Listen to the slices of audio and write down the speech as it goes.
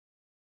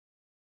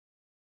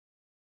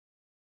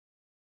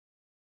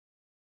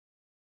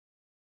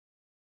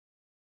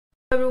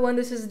Hello everyone,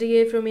 this is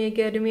DA from E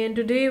Academy, and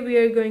today we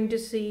are going to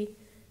see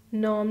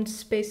normed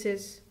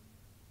spaces.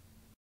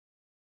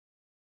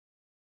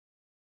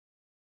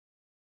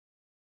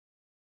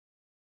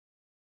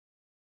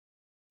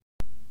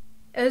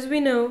 As we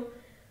know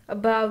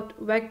about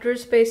vector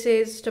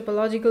spaces,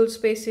 topological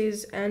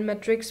spaces, and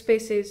metric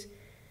spaces,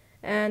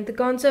 and the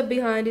concept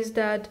behind is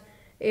that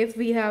if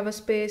we have a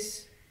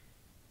space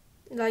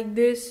like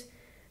this,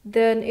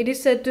 then it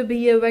is said to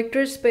be a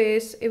vector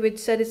space if it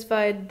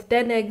satisfied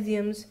 10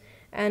 axioms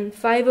and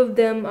 5 of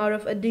them are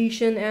of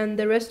addition and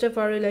the rest of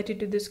are related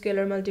to the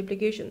scalar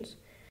multiplications.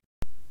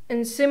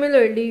 And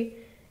similarly,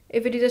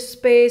 if it is a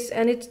space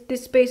and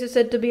this space is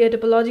said to be a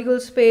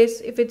topological space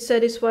if it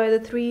satisfies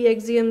the 3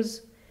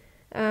 axioms,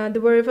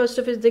 the very first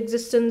of is the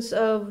existence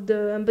of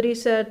the empty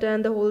set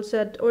and the whole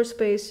set or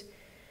space,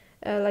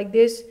 like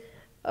this,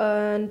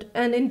 and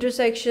an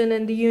intersection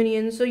and the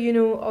union, so you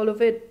know all of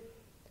it.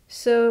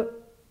 So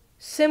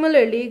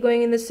similarly,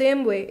 going in the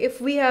same way, if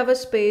we have a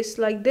space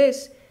like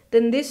this,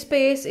 then this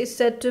space is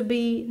said to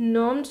be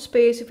normed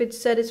space if it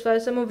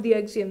satisfies some of the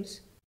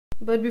axioms.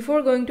 But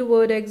before going to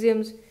word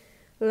axioms,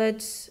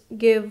 let's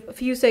give a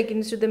few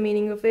seconds to the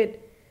meaning of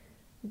it.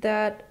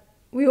 That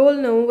we all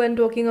know when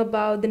talking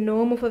about the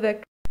norm of a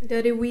vector,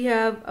 that if we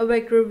have a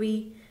vector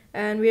v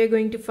and we are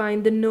going to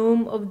find the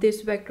norm of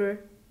this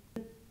vector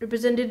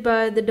represented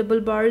by the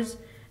double bars,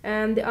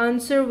 and the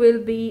answer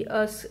will be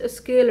a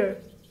scalar.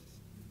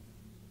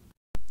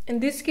 And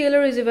this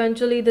scalar is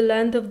eventually the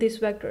length of this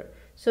vector.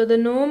 So the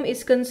norm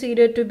is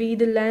considered to be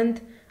the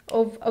length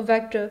of a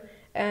vector,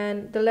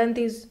 and the length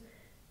is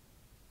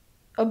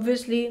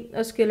obviously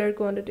a scalar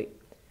quantity.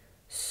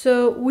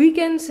 So we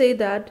can say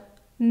that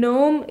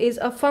norm is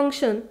a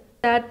function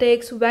that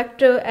takes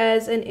vector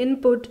as an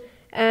input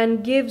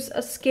and gives a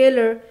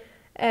scalar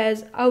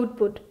as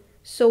output.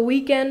 So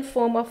we can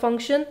form a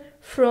function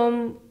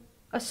from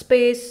a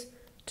space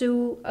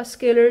to a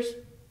scalars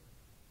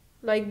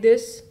like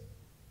this.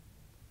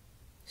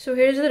 So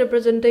here's the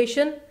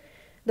representation.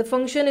 The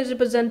function is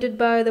represented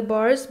by the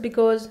bars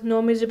because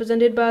norm is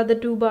represented by the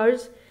 2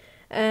 bars,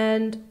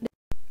 and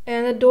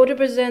the dot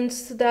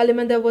represents the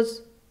element that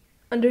was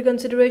under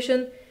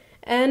consideration.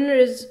 N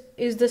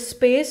is the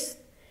space,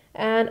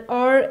 and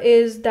R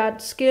is that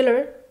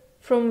scalar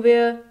from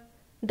where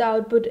the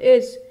output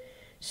is.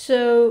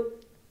 So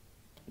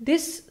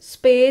this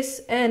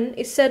space N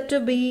is said to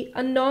be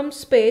a normed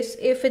space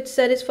if it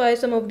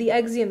satisfies some of the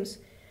axioms,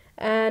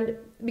 and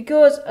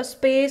because a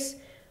space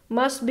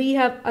must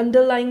have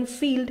underlying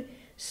field,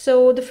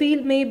 so the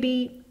field may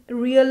be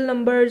real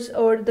numbers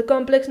or the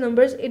complex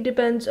numbers. It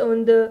depends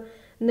on the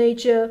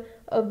nature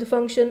of the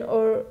function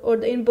or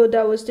the input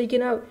that was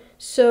taken out.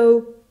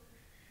 So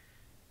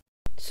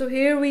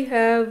here we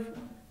have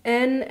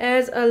N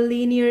as a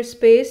linear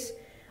space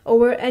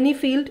over any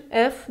field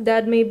f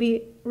that may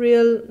be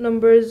real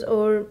numbers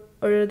or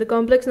the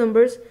complex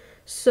numbers.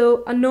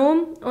 So a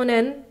norm on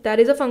N, that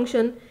is a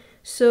function.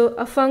 So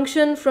a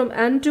function from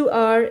N to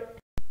R,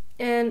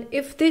 and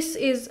if this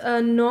is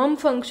a norm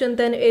function,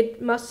 then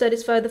it must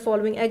satisfy the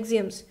following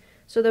axioms.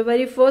 So the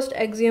very first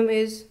axiom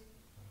is,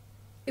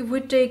 if we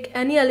take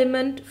any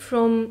element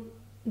from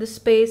the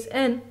space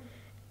N,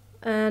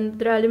 and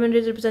the element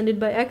is represented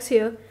by x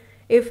here,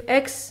 if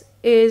x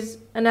is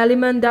an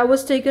element that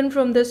was taken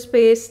from the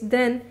space,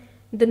 then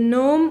the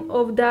norm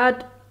of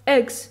that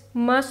x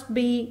must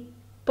be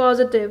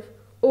positive,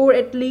 or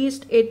at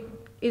least it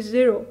is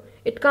 0.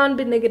 It can't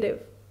be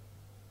negative,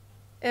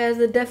 as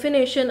the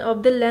definition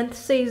of the length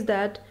says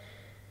that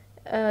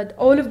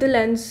all of the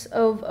lengths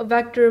of a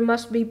vector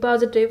must be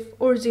positive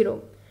or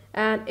 0.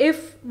 And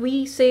if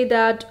we say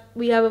that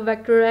we have a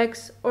vector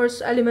x or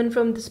element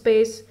from the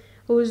space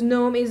whose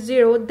norm is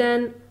 0,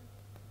 then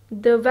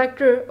the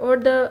vector or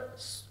the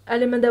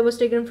element that was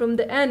taken from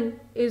the N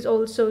is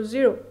also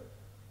 0.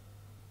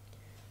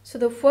 So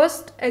the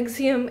first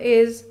axiom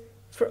is,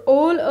 for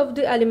all of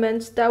the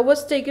elements that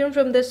was taken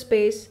from the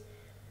space,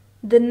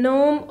 the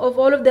norm of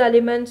all of the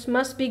elements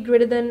must be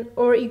greater than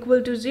or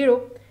equal to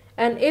 0.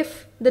 And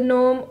if the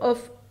norm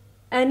of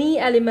any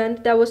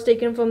element that was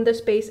taken from the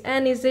space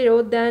N is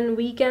 0, then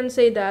we can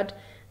say that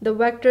the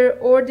vector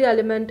or the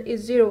element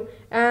is 0.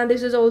 And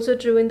this is also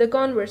true in the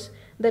converse,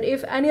 that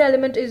if any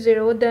element is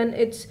 0, then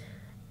its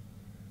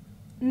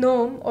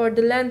norm or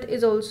the length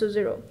is also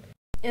 0.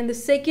 And the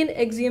second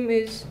axiom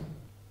is,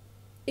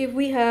 if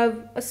we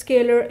have a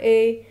scalar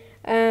a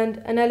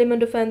and an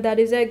element of N that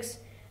is x,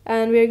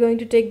 and we are going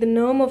to take the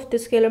norm of the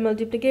scalar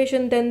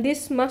multiplication, then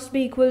this must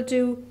be equal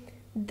to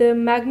the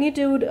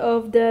magnitude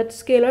of that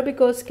scalar,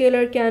 because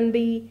scalar can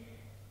be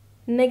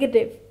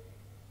negative,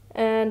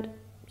 and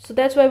so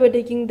that's why we're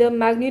taking the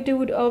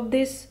magnitude of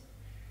this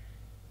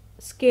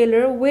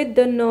scalar with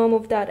the norm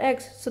of that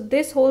x. So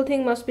this whole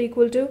thing must be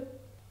equal to,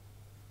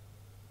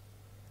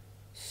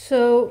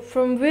 so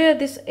from where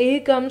this a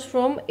comes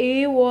from,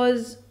 a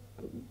was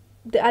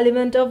the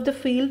element of the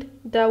field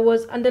that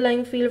was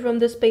underlying field from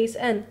the space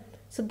N.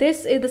 So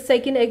this is the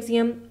second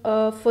axiom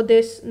for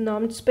this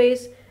normed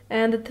space.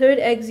 And the third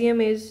axiom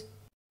is,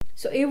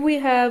 so if we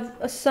have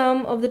a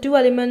sum of the 2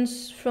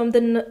 elements from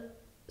the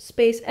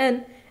space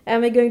n,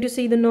 and we're going to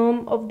see the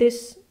norm of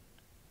this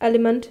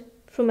element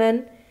from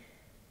n.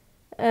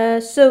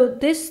 So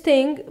this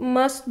thing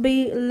must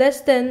be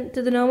less than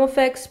to the norm of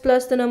x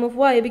plus the norm of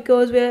y,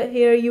 because we're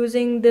here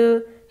using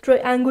the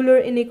triangular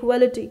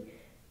inequality.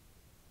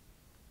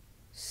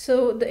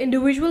 So the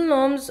individual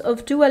norms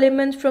of two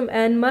elements from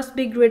n must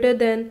be greater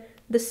than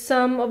the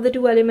sum of the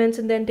two elements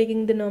and then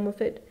taking the norm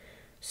of it.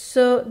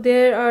 So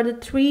there are the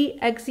three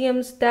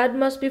axioms that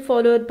must be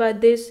followed by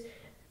this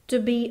to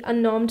be a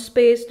normed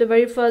space. The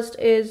very first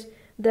is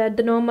that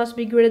the norm must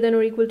be greater than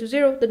or equal to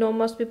 0. The norm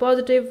must be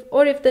positive,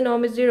 or if the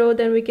norm is 0,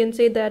 then we can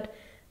say that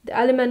the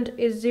element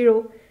is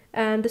 0,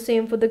 and the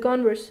same for the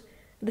converse.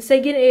 The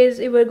second is,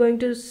 if we're going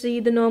to see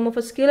the norm of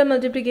a scalar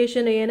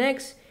multiplication a and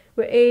x,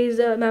 where a is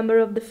a member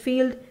of the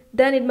field,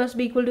 then it must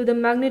be equal to the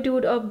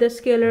magnitude of the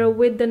scalar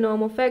with the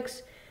norm of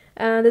x.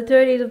 And the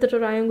third is of the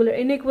triangular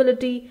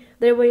inequality.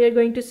 There we are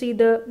going to see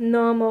the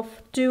norm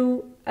of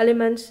two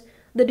elements,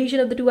 the addition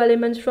of the two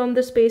elements from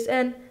the space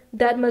n,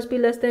 that must be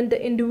less than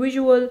the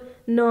individual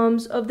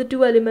norms of the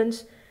two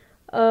elements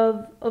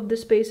of the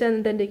space n,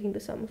 and then taking the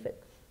sum of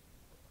it.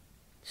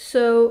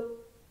 So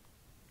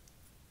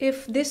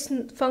if this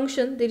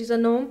function, there is a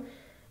norm,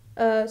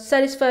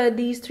 satisfy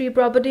these three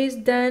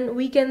properties, then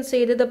we can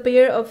say that the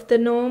pair of the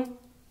norm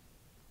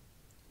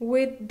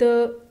with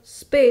the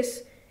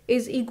space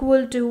is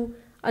equal to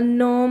a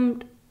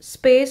normed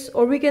space,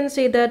 or we can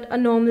say that a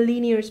normed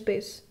linear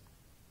space.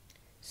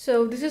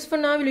 So this is for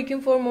now. We're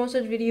looking for more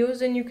such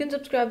videos, and you can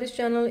subscribe this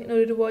channel in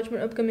order to watch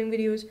more upcoming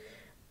videos.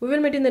 We will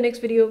meet in the next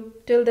video.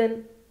 Till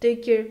then,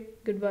 take care.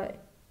 Goodbye.